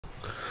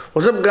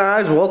What's up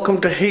guys,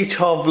 welcome to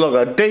HR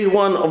Vlogger, day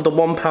one of the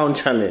 £1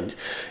 challenge.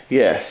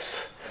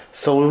 Yes,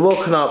 so we're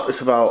woken up, it's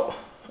about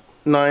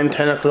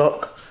 9-10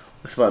 o'clock.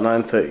 It's about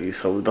 9:30,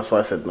 so that's why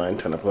I said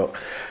 9-10 o'clock.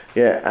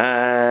 Yeah,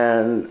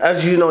 and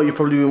as you know, you've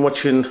probably been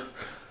watching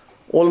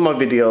all of my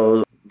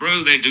videos.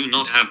 Bro, they do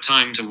not have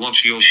time to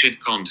watch your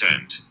shit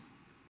content.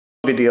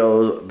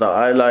 Videos that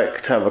I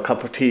like to have a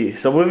cup of tea.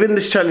 So within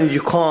this challenge,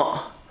 you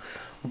can't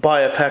buy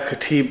a pack of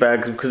tea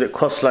bags because it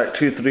costs like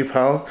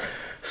 £2-3.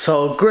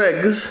 So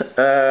Greggs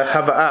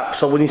have an app,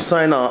 so when you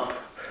sign up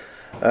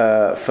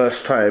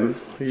first time,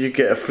 you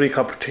get a free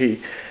cup of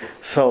tea.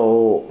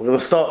 So we're gonna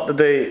start the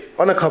day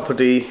on a cup of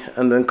tea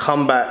and then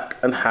come back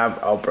and have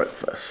our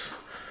breakfast.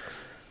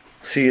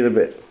 See you in a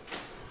bit.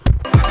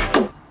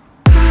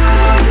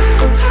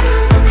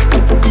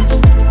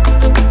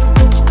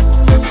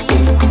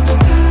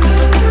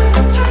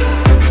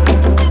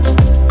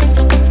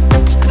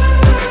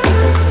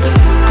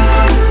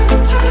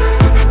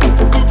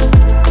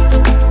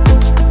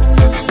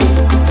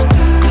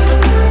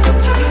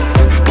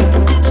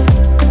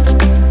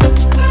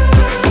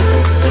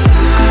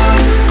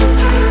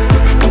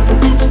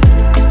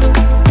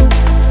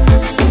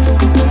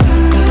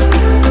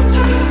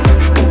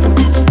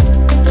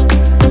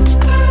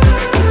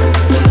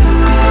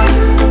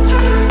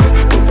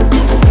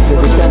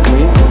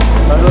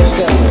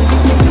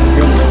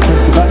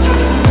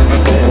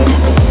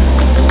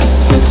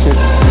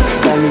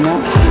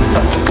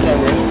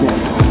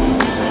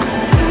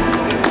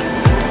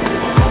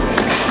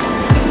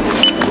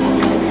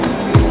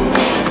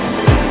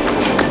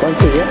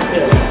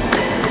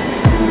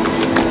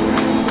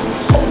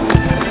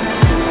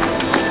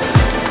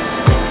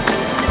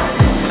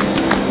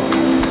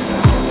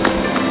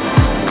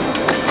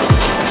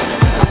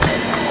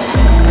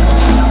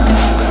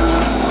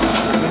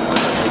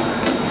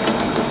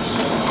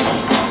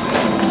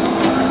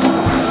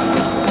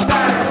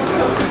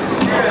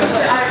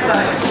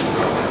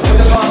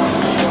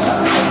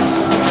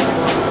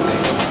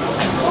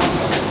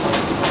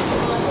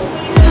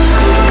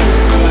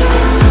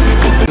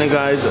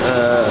 Guys,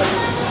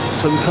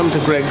 so we come to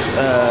Greggs,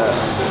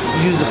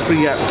 use the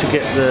free app to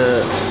get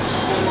the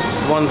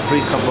one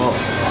free cup of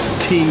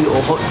tea or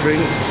hot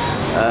drink.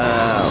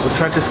 We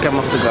tried to scam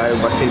off the guy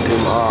by saying to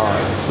him,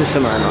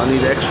 listen man, I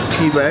need an extra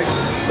tea bag,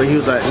 but he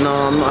was like, no,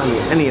 I'm not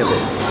having any of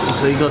it.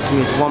 So he goes to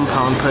me £1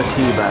 per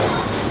tea bag.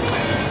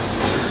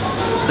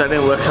 That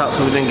didn't work out,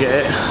 so we didn't get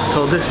it.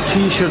 So this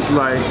tea should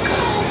like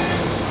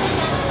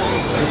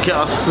get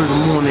us through the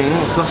morning,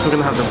 plus we're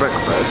gonna have the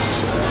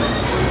breakfast.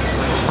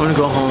 I'm gonna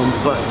go home,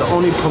 but the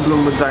only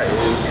problem with that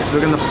is if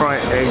we're gonna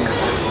fry eggs,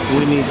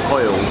 we need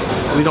oil.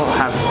 We don't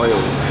have oil.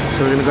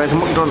 So we're gonna go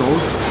into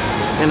McDonald's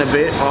in a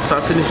bit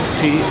after I finish the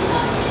tea,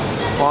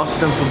 ask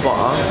them for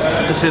butter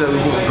to say that we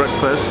bought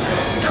breakfast,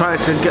 try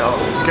to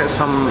get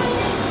some,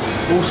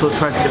 also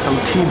try to get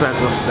some tea bags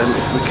off them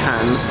if we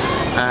can,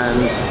 and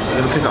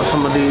we're gonna pick up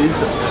some of these,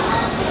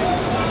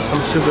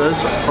 some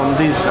sugars from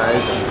these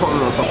guys, put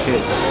them in my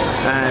pocket,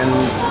 and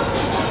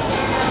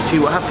see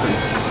what happens.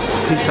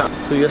 Peace out.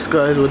 So yes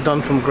guys, we're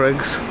done from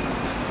Greggs.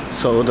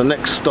 So the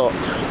next stop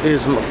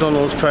is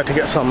McDonald's, try to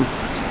get some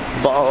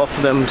butter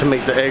off them to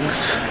make the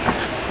eggs,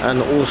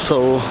 and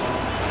also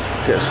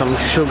get some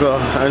sugar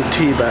and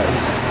tea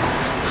bags.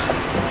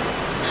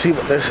 See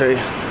what they say.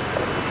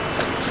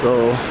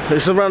 So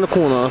it's around the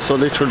corner, so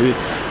literally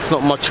it's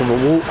not much of a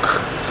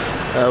walk.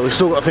 We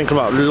still got to think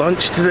about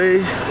lunch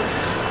today,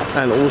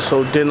 and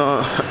also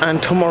dinner,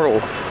 and tomorrow.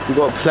 We've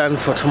got a plan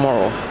for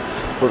tomorrow,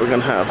 what we're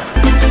gonna have.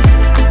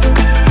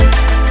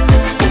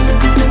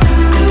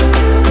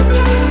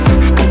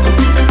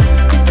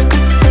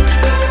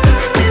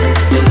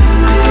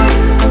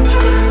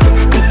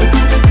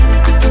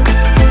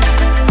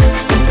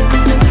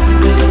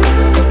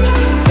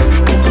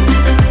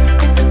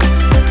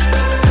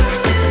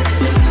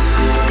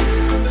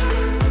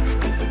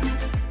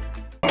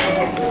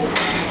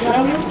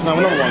 Now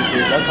another one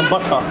please, and some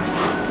butter.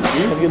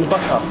 Have you any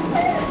butter?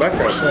 Butter?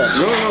 Yeah.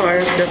 No, I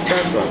have just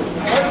that one.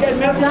 Why do you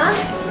get milk?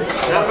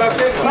 Number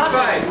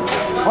 55.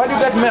 Why do you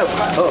get milk?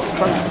 Oh,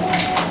 thank you.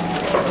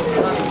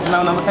 Now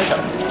number take it.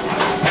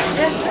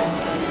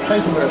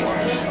 Thank you very much.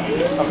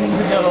 I think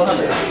you can all have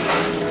it.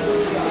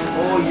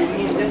 Oh, you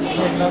need this?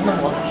 Yeah, no, no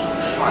more.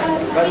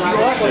 But you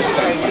always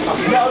say.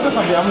 Yeah, I'll do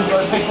something. I'm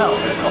going to take out.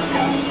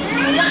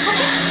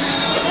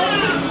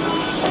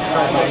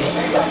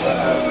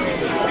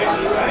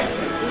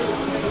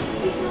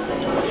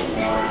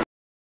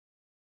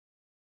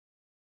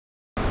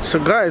 So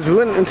guys, we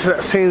went into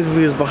that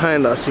Sainsbury's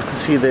behind us, you can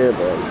see there.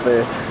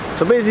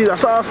 So basically, I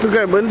asked the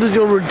guy, when did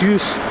your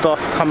reduced stuff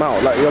come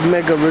out? Like your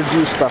mega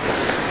reduced stuff.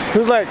 He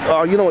was like,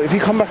 oh, you know, if you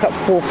come back at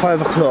 4 or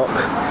 5 o'clock,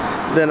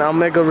 then our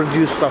mega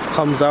reduced stuff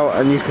comes out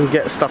and you can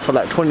get stuff for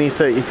like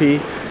 20-30p.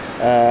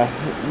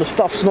 The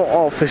stuff's not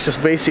off, it's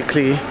just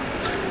basically,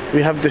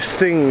 we have this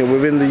thing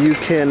within the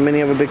UK and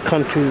many other big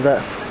countries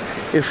that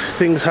if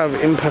things have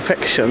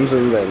imperfections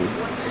in them,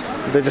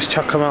 they just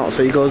chuck them out.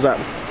 So he goes that,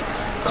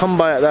 come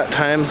by at that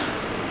time,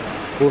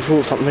 we'll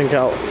sort something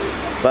out.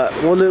 But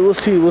we'll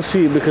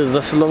see because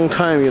that's a long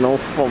time, you know,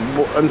 from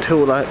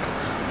until like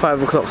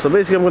 5 o'clock. So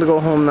basically I'm gonna go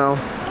home now.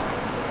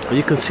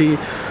 You can see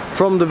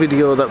from the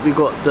video that we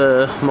got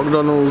the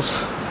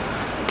McDonald's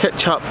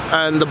ketchup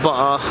and the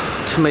butter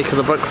to make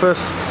the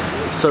breakfast.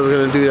 So we're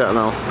gonna do that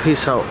now.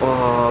 Peace out.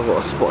 Oh, I've got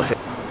a spot here.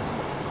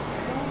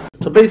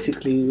 So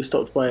basically we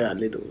stopped by at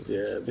Lidl's,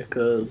 yeah,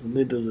 because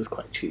Lidl's is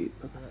quite cheap.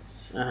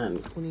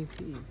 And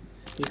 20p.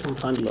 You can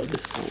find a lot of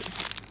discount.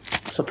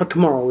 So for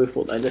tomorrow we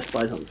thought that let's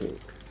buy something.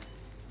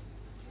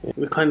 Yeah,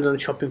 we're kind of done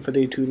shopping for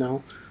day 2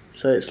 now.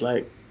 So it's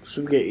like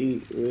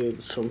spaghetti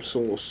with some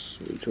sauce,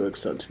 which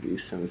works out to be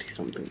 70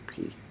 something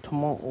p.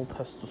 Tomato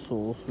pasta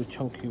sauce with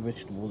chunky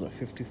vegetables at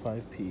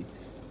 55p.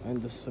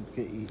 And the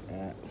spaghetti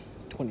at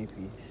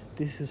 20p.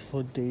 This is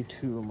for day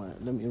 2.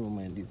 Let me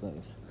remind you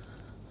guys.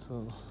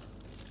 So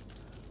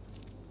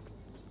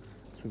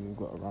we've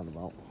got around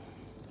about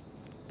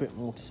a bit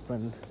more to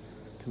spend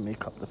to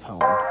make up the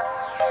pound.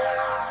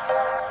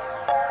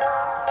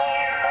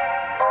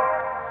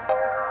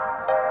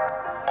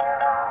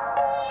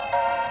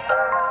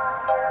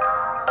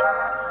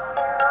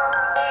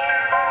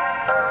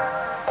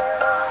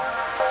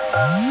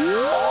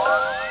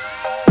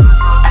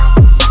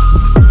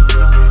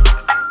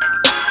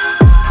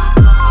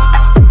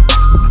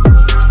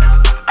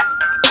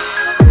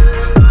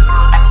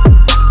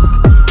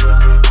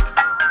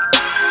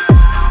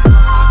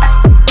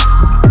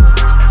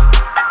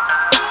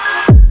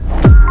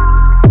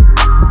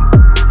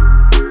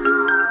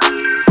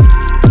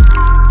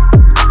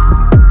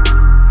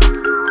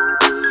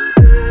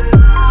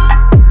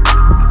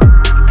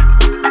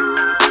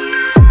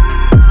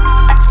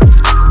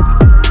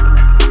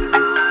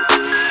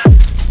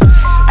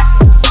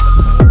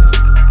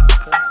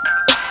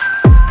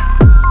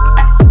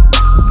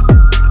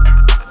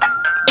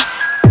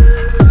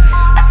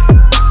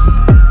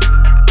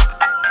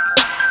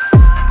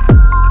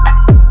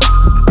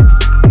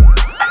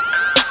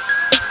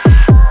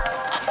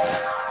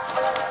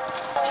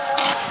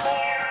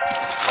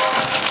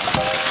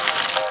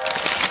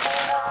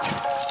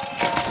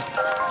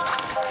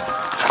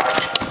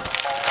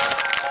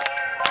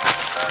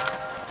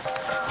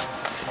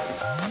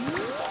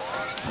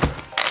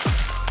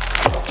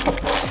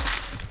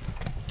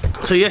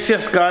 So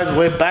yes guys,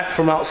 we're back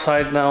from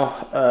outside now.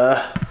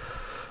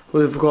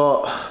 We've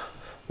got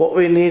what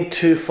we need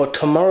to for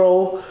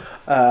tomorrow,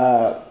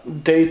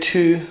 day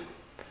 2.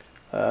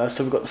 So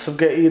we've got the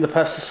spaghetti, the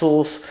pasta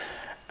sauce,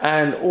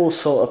 and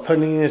also a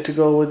panini to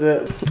go with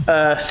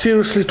it.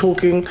 Seriously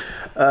talking,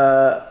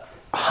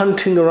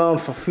 hunting around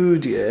for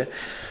food, yeah,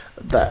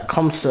 that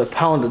comes to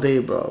 £1 a day,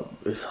 bro,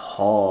 is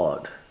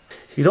hard.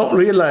 You don't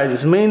realize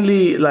it's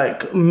mainly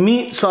like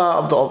meats are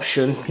out of the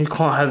option. You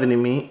can't have any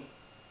meat,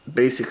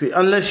 basically,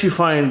 unless you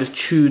find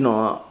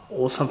tuna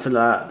or something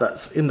like that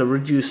that's in the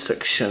reduced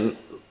section.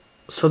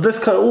 So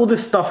all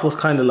this stuff was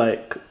kind of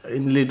like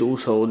in Lidl,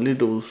 so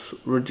Lidl's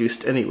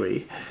reduced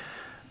anyway.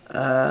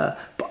 But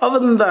other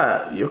than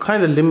that, you're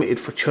kind of limited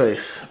for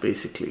choice,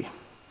 basically.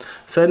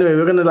 So anyway,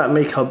 we're gonna like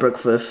make our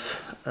breakfast.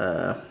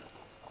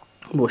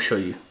 We'll show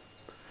you,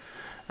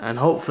 and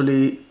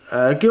hopefully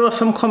give us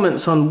some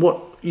comments on what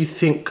you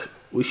think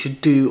we should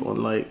do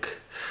on like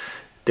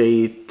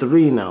day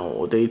 3 now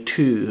or day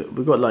 2.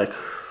 We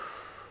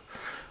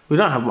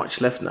don't have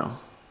much left now.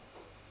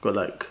 Got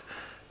like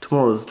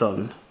tomorrow's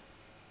done.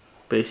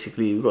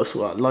 Basically, we've got to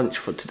sort out lunch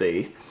for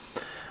today.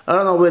 I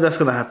don't know where that's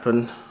gonna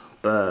happen,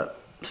 but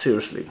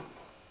seriously,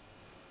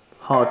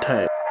 hard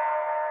time.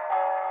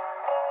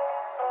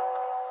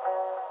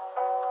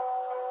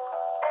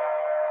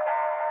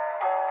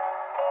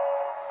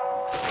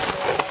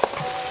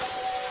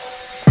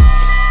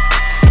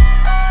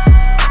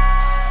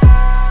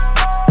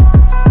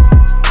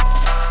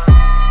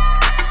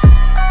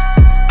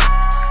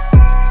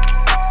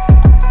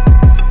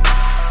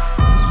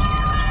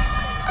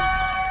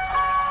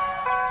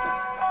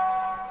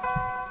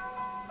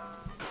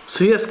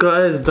 So yes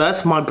guys,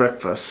 that's my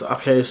breakfast.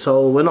 Okay,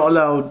 so we're not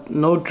allowed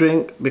no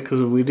drink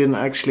because we didn't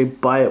actually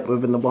buy it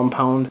within the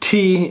 £1.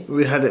 Tea,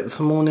 we had it this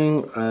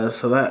morning,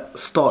 so that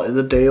started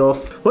the day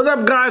off. What's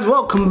up guys,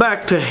 welcome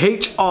back to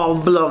HR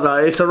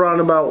Vlogger. It's around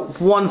about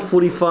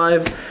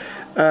 1:45.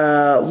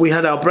 We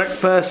had our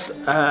breakfast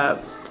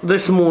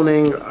this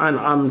morning and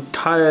I'm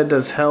tired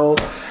as hell.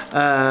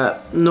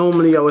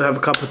 Normally I would have a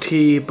cup of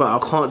tea, but I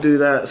can't do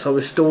that, so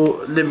we're still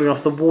living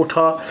off the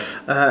water.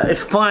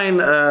 It's fine,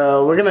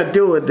 we're gonna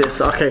deal with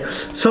this. Okay,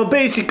 so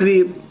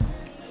basically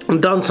I've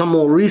done some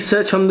more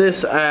research on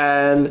this,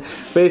 and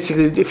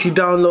basically if you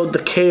download the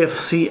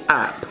KFC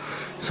app,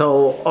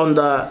 so on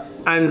the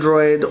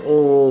Android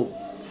or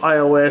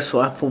iOS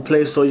or Apple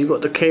Play Store, you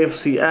got the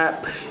KFC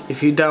app.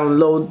 If you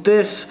download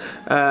this,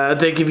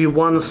 they give you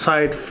 1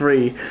 side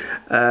free.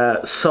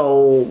 So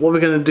what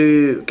we're gonna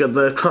do, get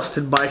the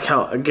trusted bike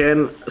out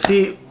again.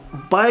 See,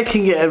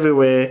 biking it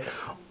everywhere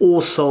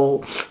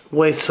also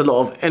wastes a lot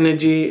of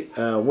energy.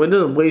 When it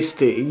doesn't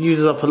waste it, it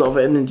uses up a lot of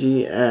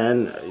energy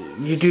and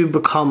you do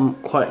become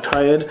quite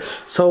tired.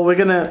 So we're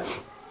gonna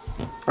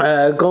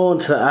go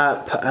onto the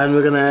app and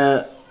we're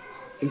gonna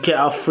get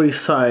our free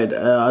side.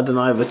 I don't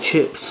know, either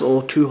chips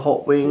or 2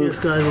 hot wings. Yes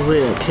guys,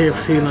 we're at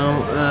KFC now.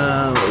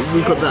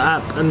 We got the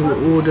app and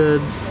we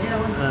ordered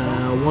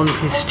 1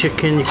 piece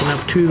chicken. You can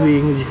have 2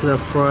 wings, you can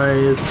have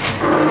fries,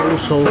 and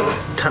also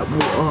tap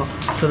water.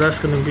 So that's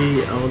going to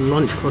be our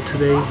lunch for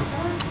today.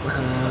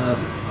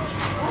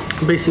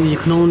 Basically you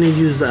can only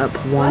use the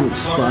app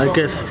once, but I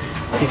guess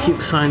if you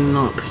keep signing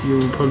up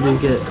you'll probably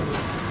get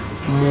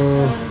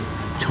more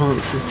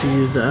chances to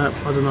use the app.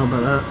 I don't know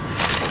about that.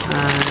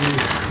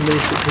 And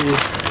basically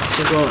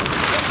we got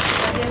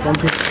 1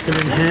 piece of chicken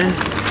in here,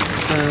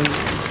 and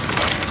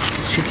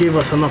she gave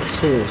us enough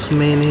sauce,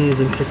 mayonnaise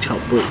and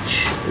ketchup,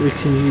 which we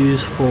can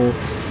use for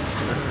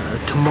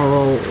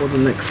tomorrow or the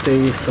next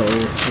day, so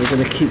we're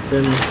going to keep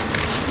them.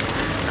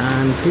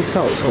 And peace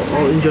out. So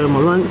I'll enjoy my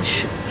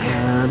lunch,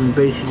 and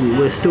basically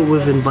we're still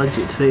within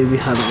budget today, we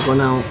haven't gone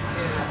out,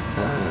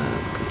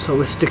 so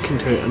we're sticking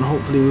to it, and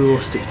hopefully we will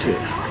stick to it.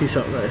 Peace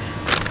out guys.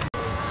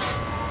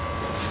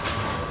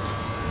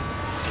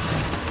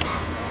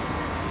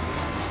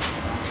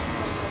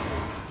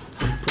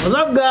 What's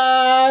up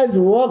guys,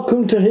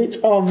 welcome to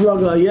HR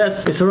Vlogger.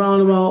 Yes, it's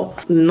around about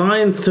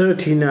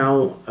 9:30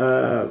 now,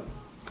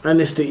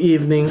 and it's the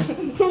evening.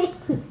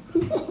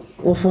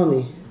 What's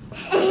funny?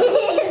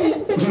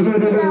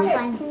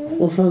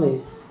 What's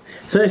funny?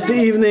 So it's the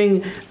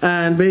evening,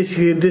 and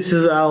basically this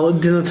is our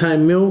dinner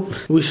time meal.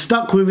 We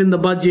stuck within the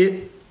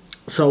budget,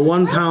 so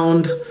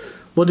 £1.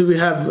 What do we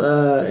have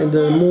in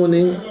the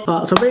morning?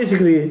 So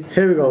basically,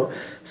 here we go.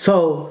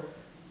 So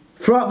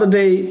throughout the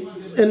day,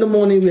 in the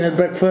morning we had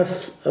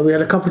breakfast. We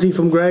had a cup of tea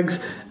from Greg's,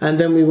 and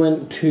then we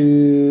went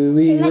to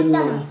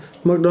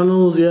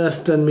McDonald's. Yes,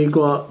 then we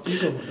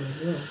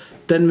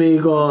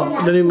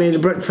made a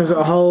breakfast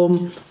at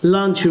home.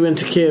 Lunch, we went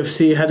to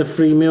KFC, had a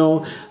free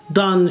meal.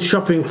 Done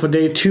shopping for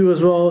day 2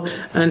 as well.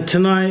 And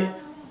tonight,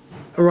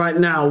 right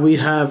now, we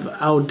have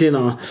our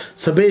dinner.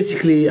 So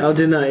basically, our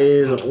dinner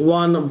is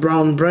 1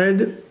 brown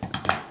bread.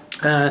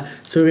 So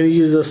we're going to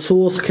use the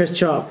sauce,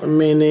 ketchup, and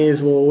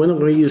mayonnaise. Well, we're not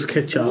going to use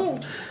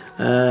ketchup.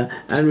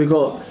 And we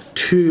got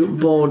 2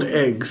 boiled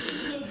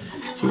eggs.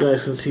 You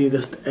guys can see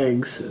this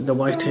eggs, the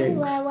white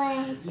eggs.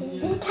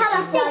 It's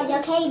camouflage,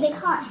 okay? They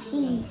can't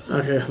see.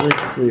 Okay,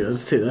 basically,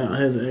 let's take that.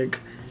 Here's the egg.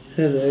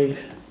 Here's the egg.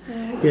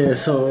 Yeah,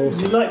 so.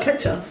 Do you like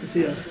ketchup?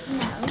 See us.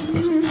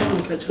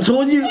 No. So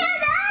what do you?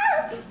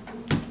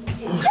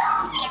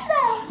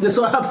 This is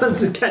what happens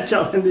to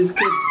ketchup in these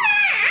kids.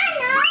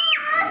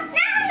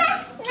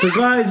 So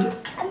guys,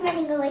 I'm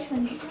running away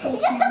from this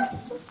place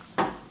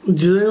now.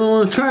 do anyone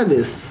want to try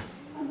this?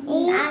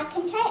 I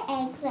can try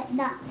egg, but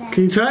not that.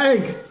 Can you try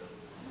egg?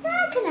 No,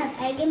 I can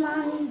have egg.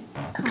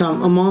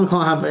 My mom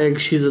can't have egg,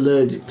 she's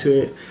allergic to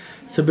it.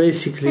 So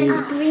basically,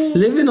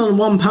 living on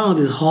 £1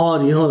 is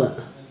hard, you know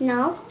that?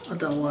 No. I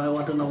don't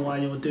know why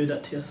you would do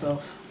that to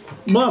yourself.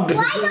 Well,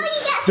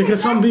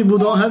 because some people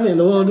don't have it in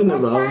the world, isn't it,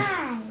 bro?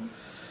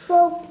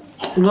 Well,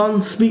 Go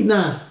on, speak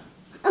now.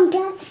 I'm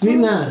glad. Speak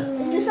now.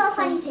 Do some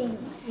funny things.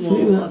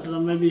 Well, I don't know,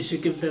 maybe you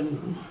should give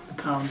them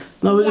 £1.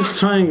 No, we're just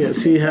trying it,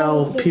 see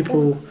how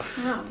people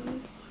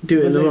do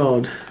it in the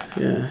world.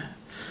 Yeah.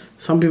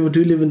 Some people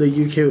do live in the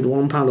UK with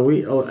 £1 a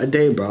week or a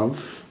day, bruv.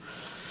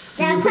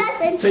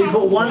 So you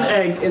put 1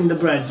 egg in the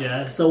bread,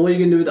 yeah? So what are you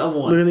going to do with the other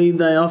We're one? going to eat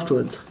that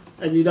afterwards.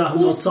 And you don't have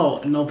no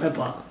salt and no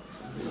pepper?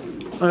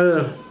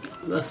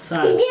 That's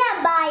sad. You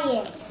didn't buy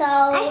it, so...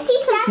 I see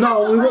some...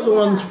 No, we got the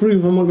ones free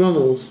from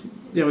McDonald's.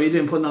 Yeah, well you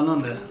didn't put none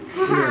on there.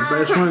 Yeah,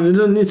 but it's fine. It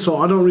doesn't need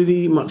salt. I don't really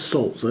eat much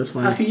salt, so it's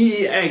fine. How can you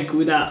eat egg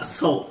without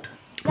salt?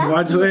 Well,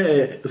 I just ate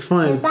it. It's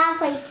fine. It's bad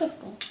for your kidney.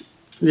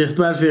 Yeah, it's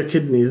bad for your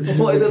kidneys.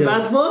 What is it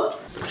bad for?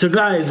 So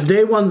guys,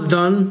 day 1's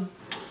done.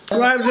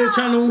 Subscribe to the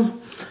channel.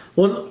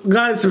 Well,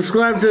 guys,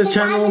 subscribe to the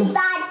channel. It's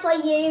bad for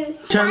you.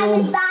 Channel.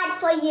 It's bad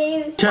for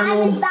you.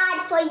 Channel. It's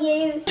bad for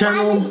you.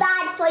 Channel. It's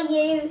bad for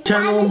you.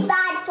 Channel. It's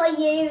bad for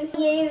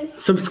you.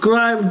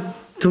 Subscribe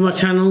to my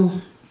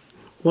channel.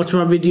 Watch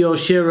my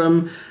videos, share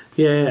them.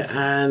 Yeah,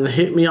 and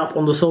hit me up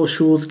on the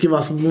socials. Give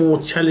us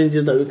more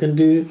challenges that we can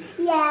do.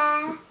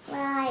 Yeah,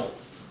 right.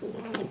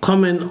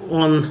 Comment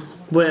on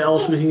where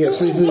else we can get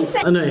free food.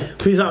 Anyway,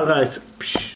 peace out, guys.